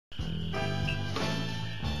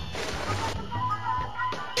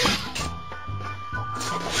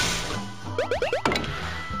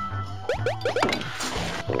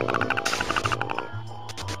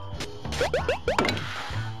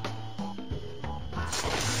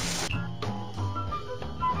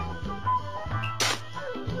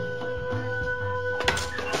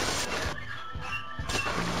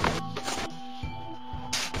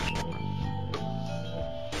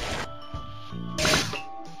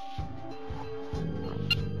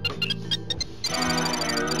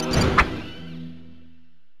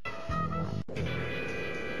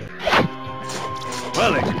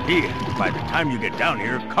Well, Agent P, by the time you get down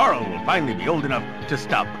here, Carl will finally be old enough to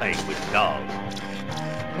stop playing with dolls.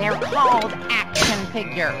 They're called action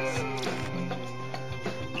figures.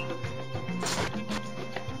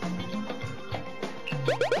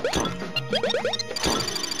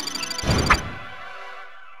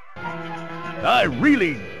 I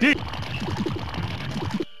really did.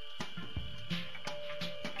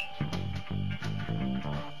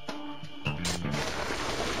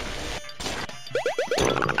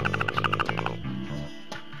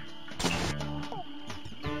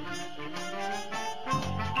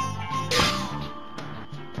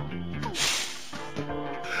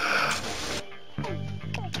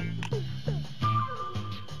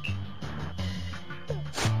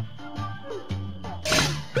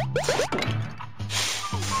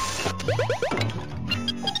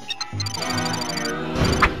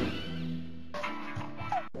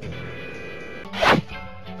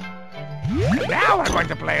 Now we're going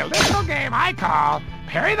to play a little game I call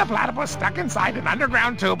Perry the Platypus Stuck Inside an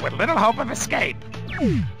Underground Tube with Little Hope of Escape.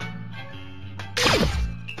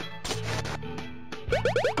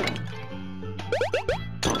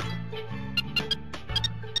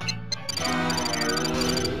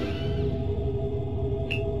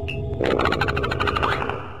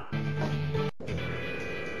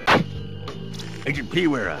 Agent P,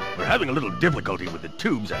 we're having a little difficulty with the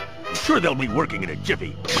tubes. I'm sure they'll be working in a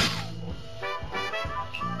jiffy.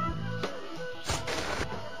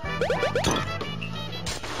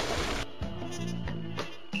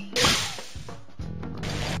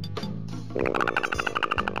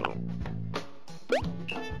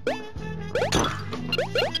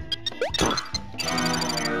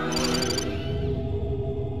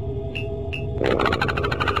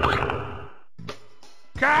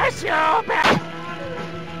 Curse you, Perry!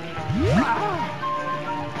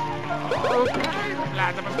 Okay,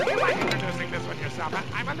 Platypus, would you mind introducing this one yourself?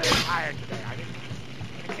 I'm a little tired today. I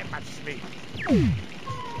didn't get much sleep.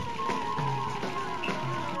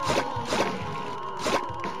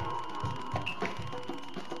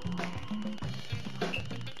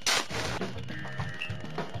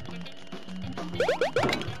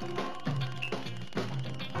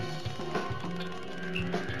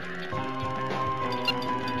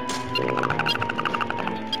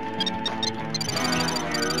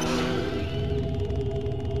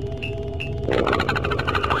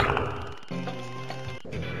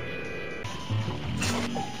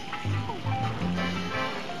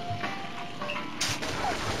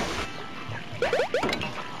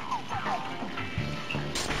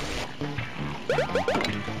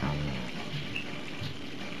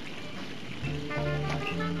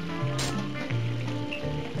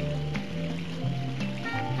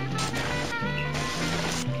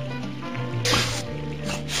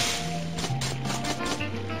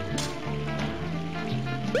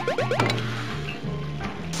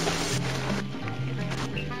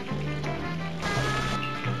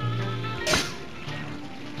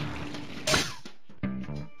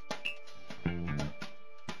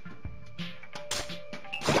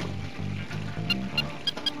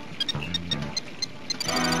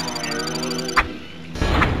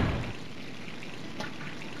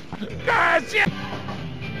 Curse you!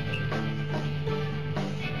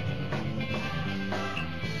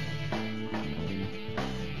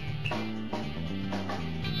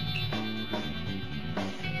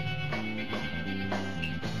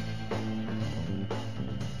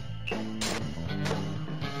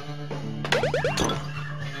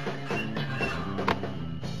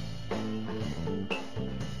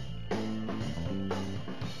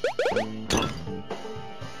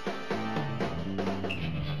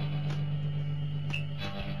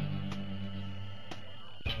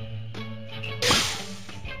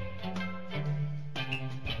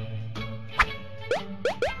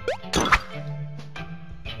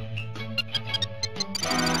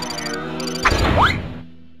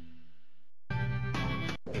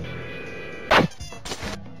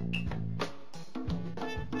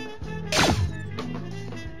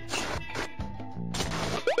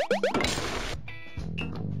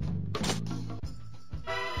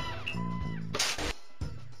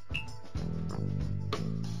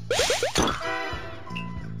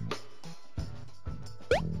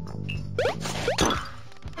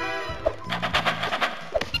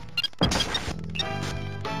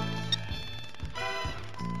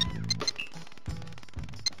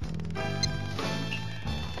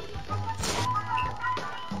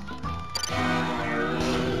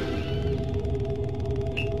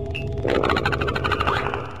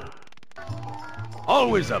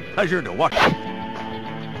 always a pleasure to watch.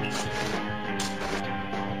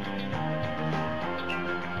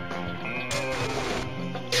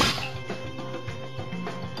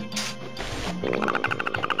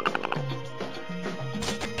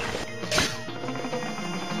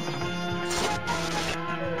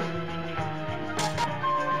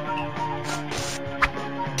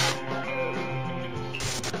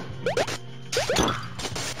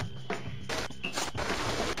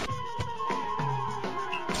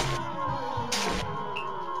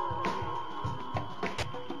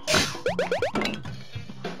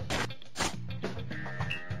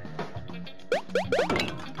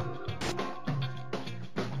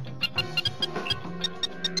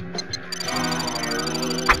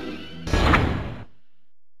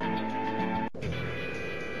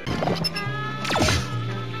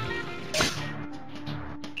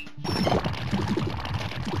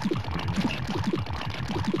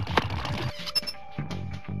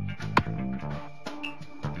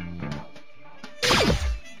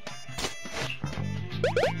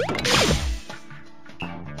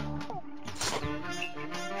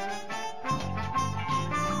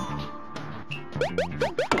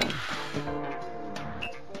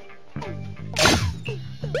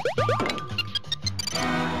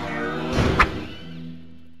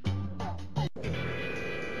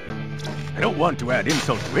 I don't want to add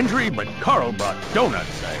insult to injury, but Carl brought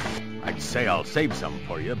donuts. I'd say I'll save some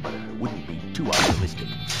for you, but I wouldn't be too optimistic.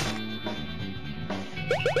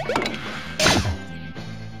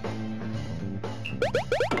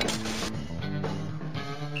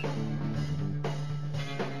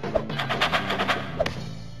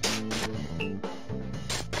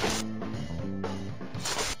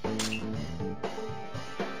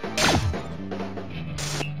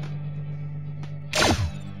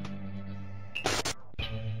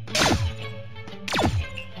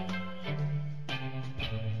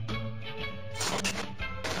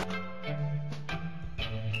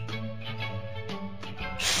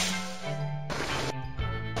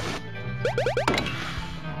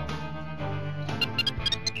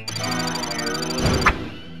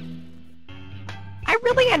 I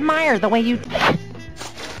really admire the way you...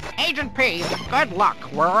 Agent P, good luck.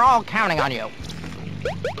 We're all counting on you.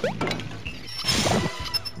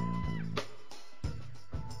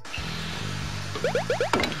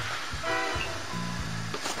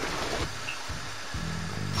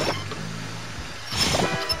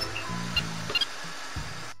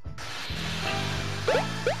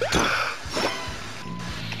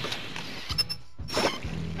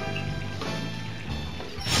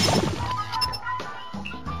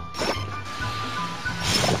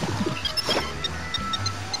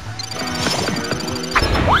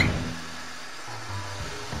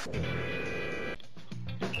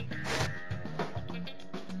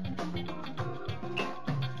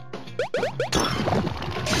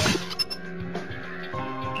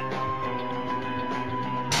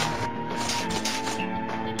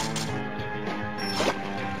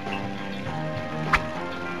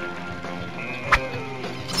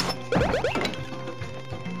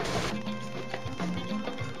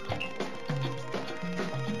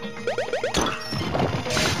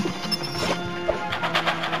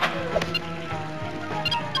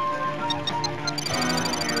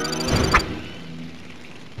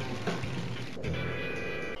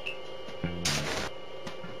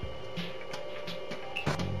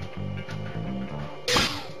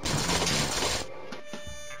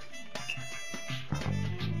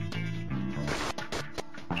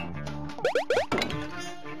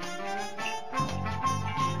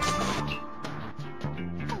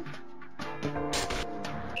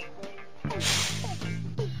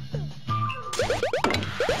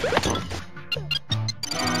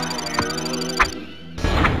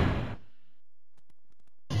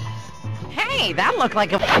 Hey, that looked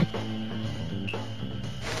like a...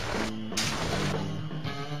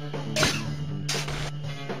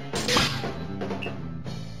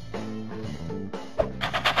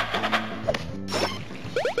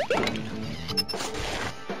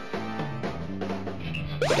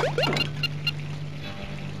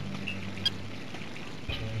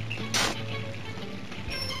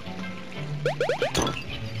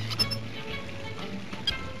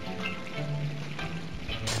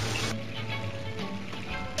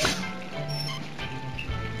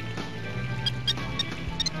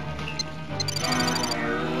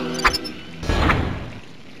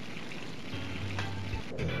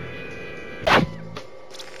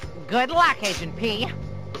 Good luck, Agent P.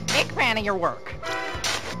 Big fan of your work.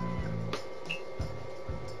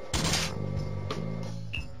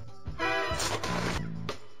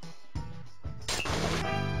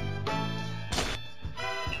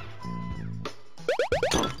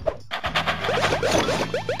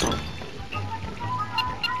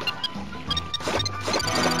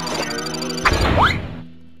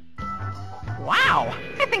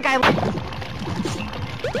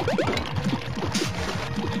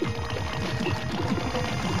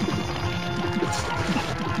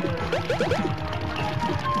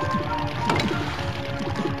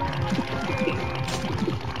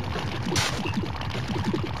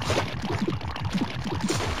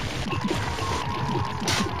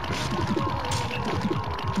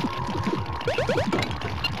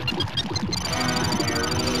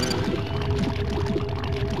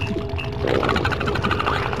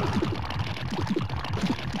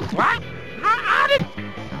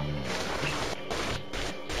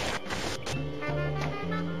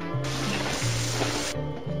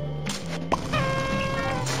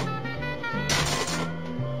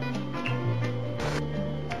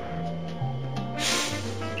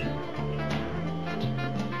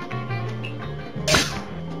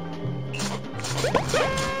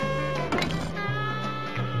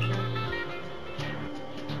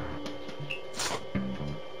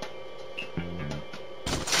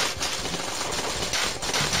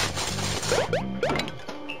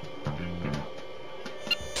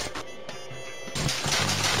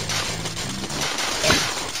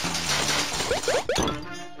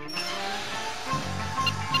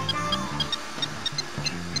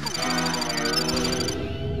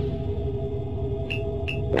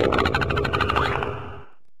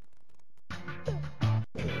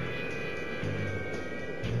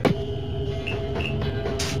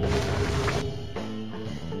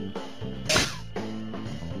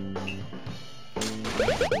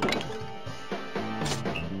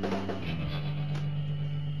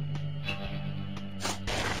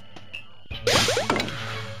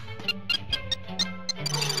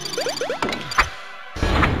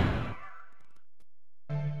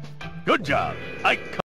 Good job. I